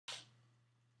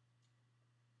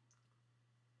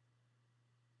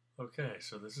Okay,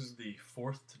 so this is the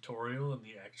fourth tutorial in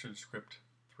the Actionscript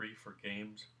 3 for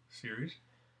Games series.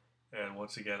 And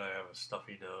once again, I have a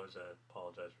stuffy nose. I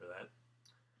apologize for that.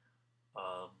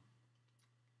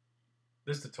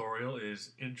 This tutorial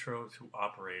is Intro to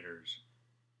Operators.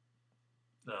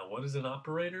 Now, what is an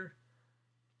operator?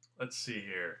 Let's see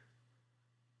here.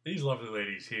 These lovely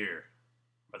ladies here,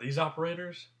 are these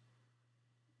operators?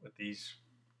 With these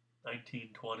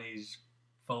 1920s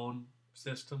phone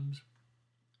systems?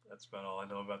 That's about all I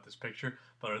know about this picture.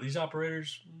 But are these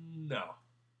operators? No.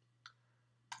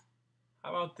 How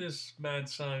about this mad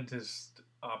scientist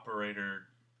operator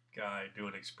guy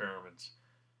doing experiments?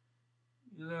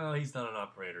 No, he's not an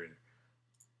operator either.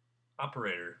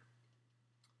 Operator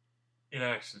in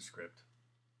ActionScript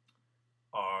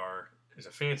is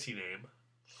a fancy name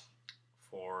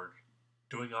for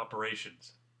doing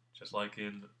operations, just like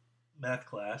in math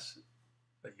class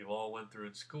that you all went through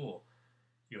in school.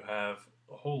 You have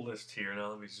a whole list here.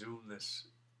 Now let me zoom this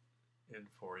in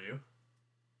for you.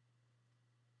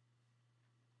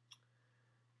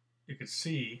 You could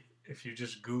see if you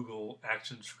just Google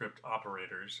ActionScript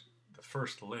operators, the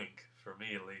first link, for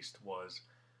me at least, was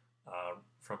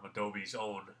from Adobe's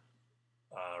own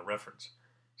reference.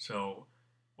 So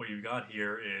what you got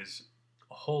here is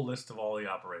a whole list of all the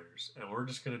operators, and we're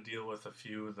just going to deal with a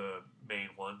few of the main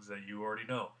ones that you already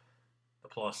know. The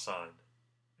plus sign,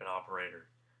 an operator.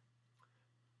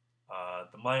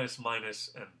 The minus,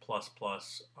 minus, and plus,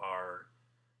 plus are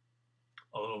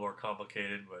a little more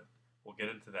complicated, but we'll get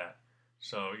into that.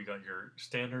 So you got your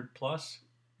standard plus,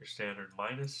 your standard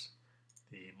minus.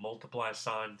 The multiply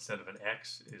sign instead of an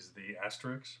X is the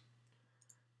asterisk.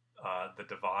 The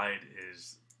divide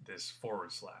is this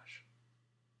forward slash.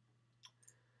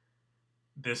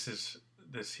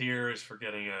 This here is for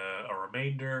getting a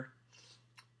remainder.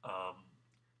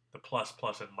 The plus,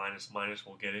 plus, and minus, minus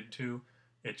we'll get into.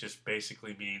 It just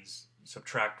basically means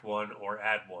subtract one or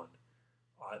add one.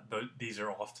 These are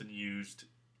often used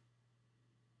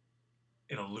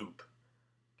in a loop,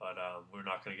 but we're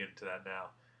not going to get into that now.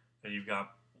 And you've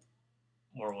got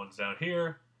more ones down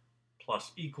here.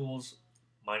 Plus equals,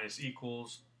 minus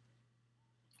equals.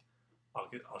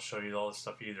 I'll show you all this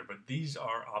stuff either, but these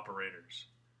are operators.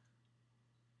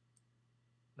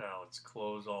 Now let's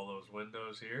close all those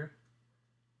windows here,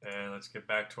 and let's get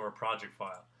back to our project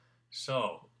file.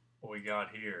 So what we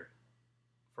got here,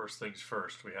 first things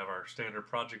first, we have our standard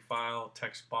project file,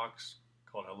 text box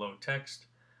called hello text,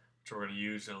 which we're going to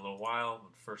use in a little while.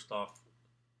 But first off,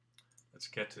 let's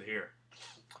get to here.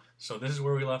 So this is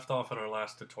where we left off in our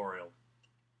last tutorial.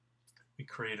 We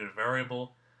created a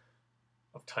variable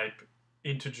of type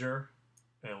integer,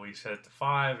 and we set it to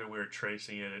 5, and we were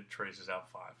tracing it. It traces out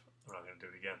 5. I'm not going to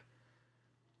do it again.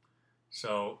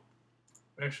 So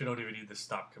we actually don't even need the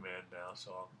stop command now,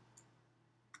 so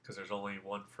because there's only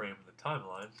one frame in the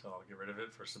timeline, so I'll get rid of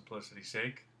it for simplicity's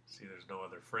sake. See, there's no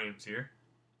other frames here.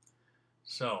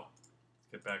 So let's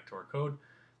get back to our code,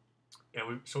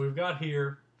 and we've got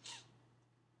here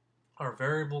our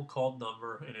variable called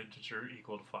number and integer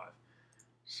equal to 5.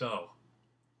 So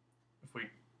if we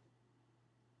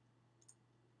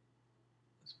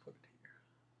let's put it here.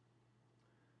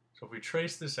 So if we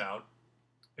trace this out,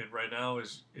 it right now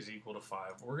is equal to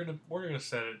 5. We're gonna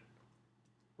set it.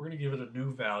 We're gonna give it a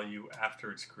new value after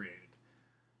it's created.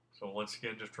 So once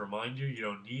again, just to remind you, you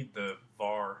don't need the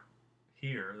var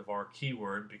here, the var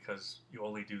keyword, because you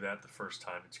only do that the first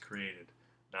time it's created.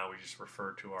 Now we just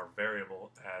refer to our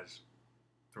variable as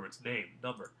through its name,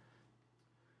 number.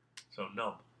 So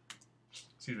num.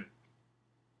 Excuse me.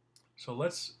 So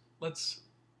let's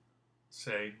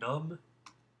say num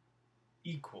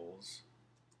equals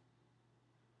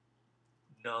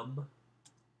num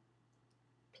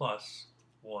plus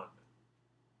 1.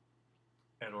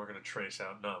 And we're going to trace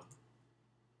out num.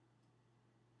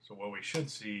 So what we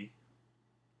should see,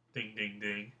 ding, ding,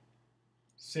 ding,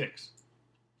 6.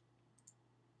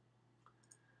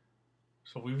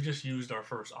 So we've just used our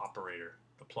first operator,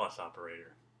 the plus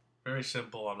operator. Very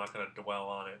simple. I'm not going to dwell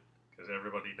on it because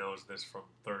everybody knows this from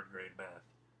 3rd grade math.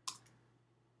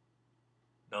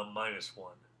 Num minus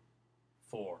 1,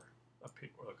 4. Up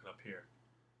here, we're looking up here.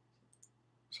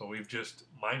 So we've just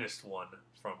minus 1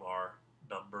 from our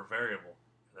number variable,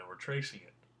 and then we're tracing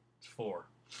it. It's 4.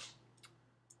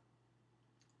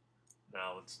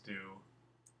 Now let's do,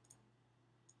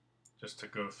 just to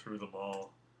go through them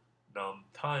all, num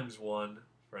times 1,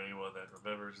 for anyone that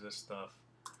remembers this stuff,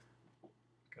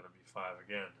 it's going to be 5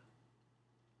 again.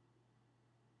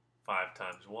 5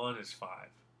 times 1 is 5.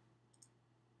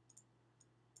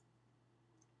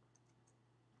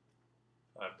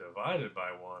 5 divided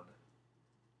by 1,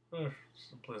 for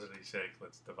simplicity's sake,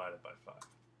 let's divide it by 5.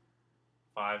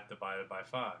 5 divided by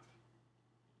 5.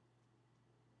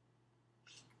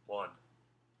 1.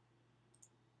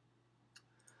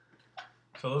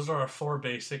 So those are our 4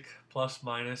 basic: plus,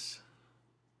 minus,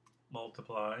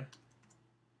 multiply,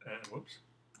 and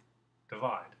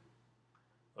divide.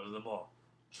 Those are them all.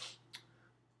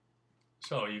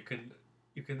 So you can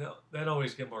then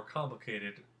always get more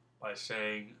complicated by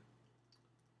saying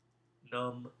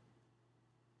num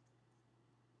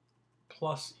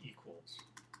plus equals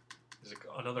is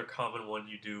another common one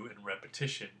you do in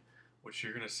repetition, which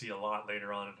you're going to see a lot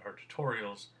later on in our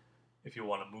tutorials. If you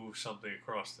want to move something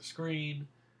across the screen,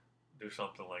 do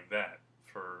something like that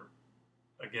for,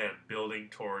 again, building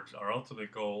towards our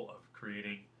ultimate goal of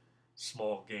creating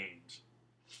small games.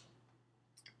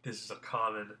 This is a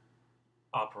common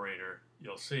operator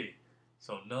you'll see.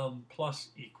 So num plus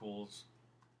equals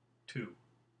 2.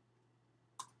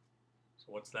 So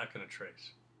what's that going to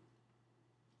trace?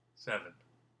 7.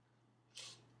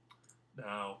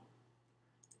 Now,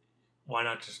 why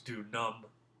not just do num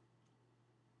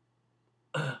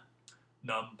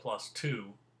plus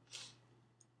 2?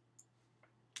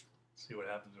 See what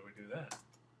happens when we do that.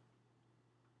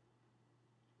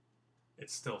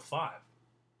 It's still 5.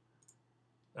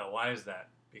 Now, why is that?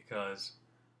 Because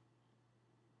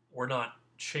we're not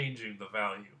changing the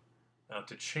value. Now,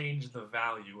 to change the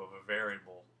value of a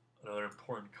variable, another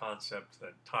important concept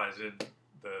that ties in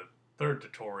the third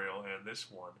tutorial and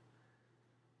this one,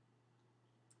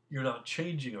 you're not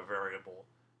changing a variable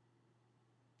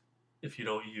if you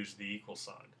don't use the equal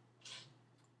sign.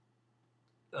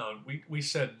 We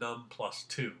said num plus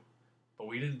 2, but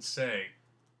we didn't say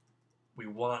we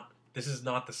want, this is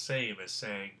not the same as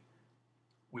saying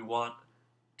we want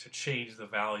to change the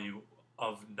value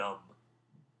of num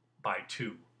by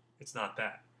 2. It's not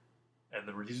that. And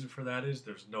the reason for that is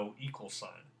there's no equal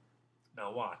sign.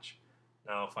 Now watch.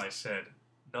 Now if I said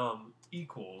num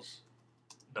equals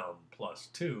num plus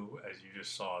 2, as you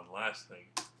just saw in the last thing,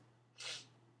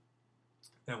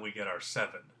 then we get our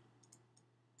 7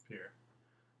 here.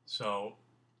 So,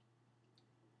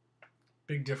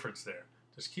 big difference there.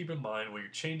 Just keep in mind when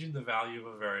you're changing the value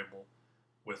of a variable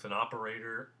with an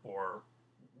operator or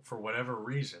for whatever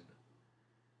reason,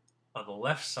 on the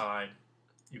left side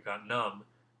you've got num,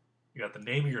 you got the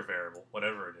name of your variable,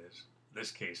 whatever it is, in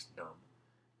this case num.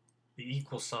 The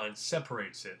equal sign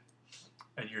separates it,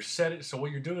 and you're setting, so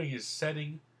what you're doing is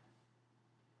setting,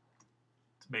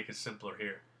 to make it simpler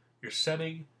here, you're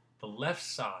setting the left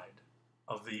side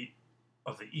of the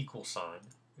equal sign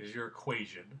is your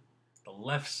equation. The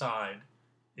left side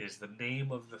is the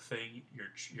name of the thing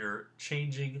you're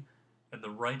changing, and the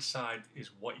right side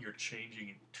is what you're changing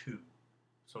it to.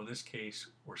 So in this case,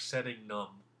 we're setting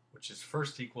num, which is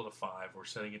first equal to 5, we're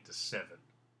setting it to 7.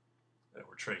 And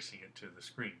we're tracing it to the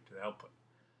screen, to the output.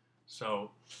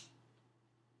 So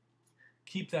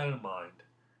keep that in mind.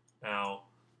 Now,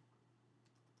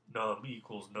 num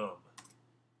equals num.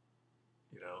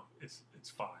 You know, it's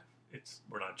 5.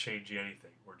 We're not changing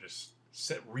anything. We're just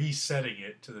resetting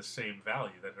it to the same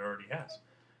value that it already has.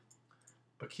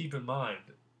 But keep in mind,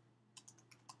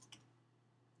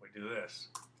 we do this,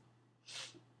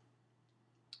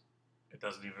 it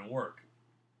doesn't even work.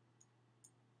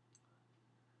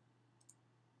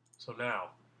 So now,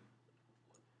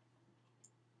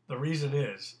 the reason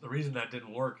that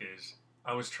didn't work is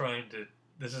I was trying to,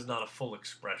 this is not a full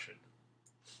expression.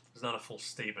 It's not a full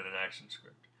statement in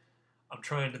ActionScript. I'm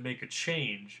trying to make a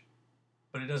change,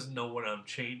 but it doesn't know what I'm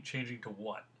changing to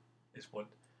what.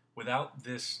 Without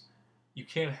this, you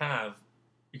can't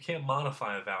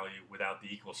modify a value without the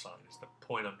equal sign, is the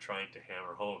point I'm trying to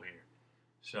hammer home here.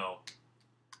 So,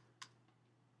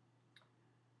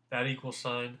 that equal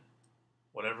sign,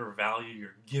 whatever value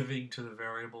you're giving to the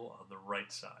variable on the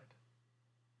right side.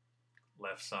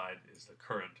 Left side is the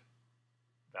current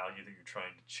value that you're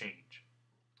trying to change.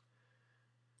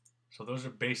 So those are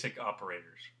basic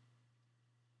operators.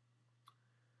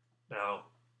 Now,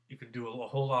 you can do a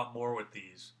whole lot more with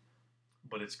these,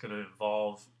 but it's going to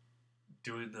involve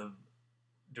doing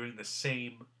the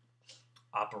same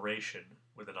operation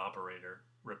with an operator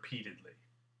repeatedly.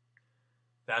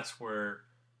 That's where,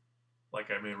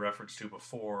 like I made reference to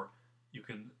before, you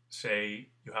can say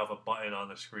you have a button on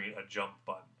the screen, a jump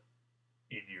button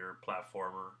in your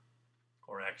platformer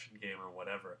or action game or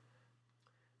whatever.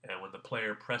 And when the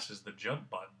player presses the jump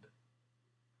button,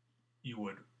 you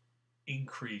would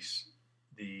increase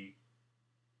the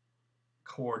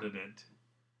coordinate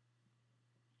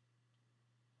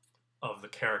of the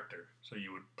character. So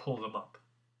you would pull them up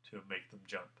to make them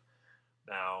jump.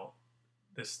 Now,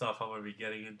 this stuff I'm going to be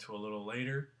getting into a little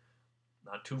later,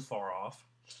 not too far off,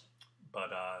 but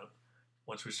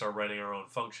Once we start writing our own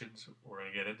functions, we're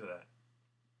going to get into that.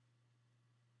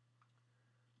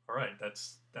 All right,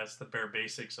 that's the bare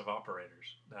basics of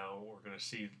operators. Now we're going to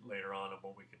see later on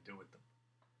what we can do with them.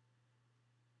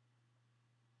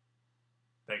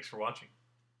 Thanks for watching.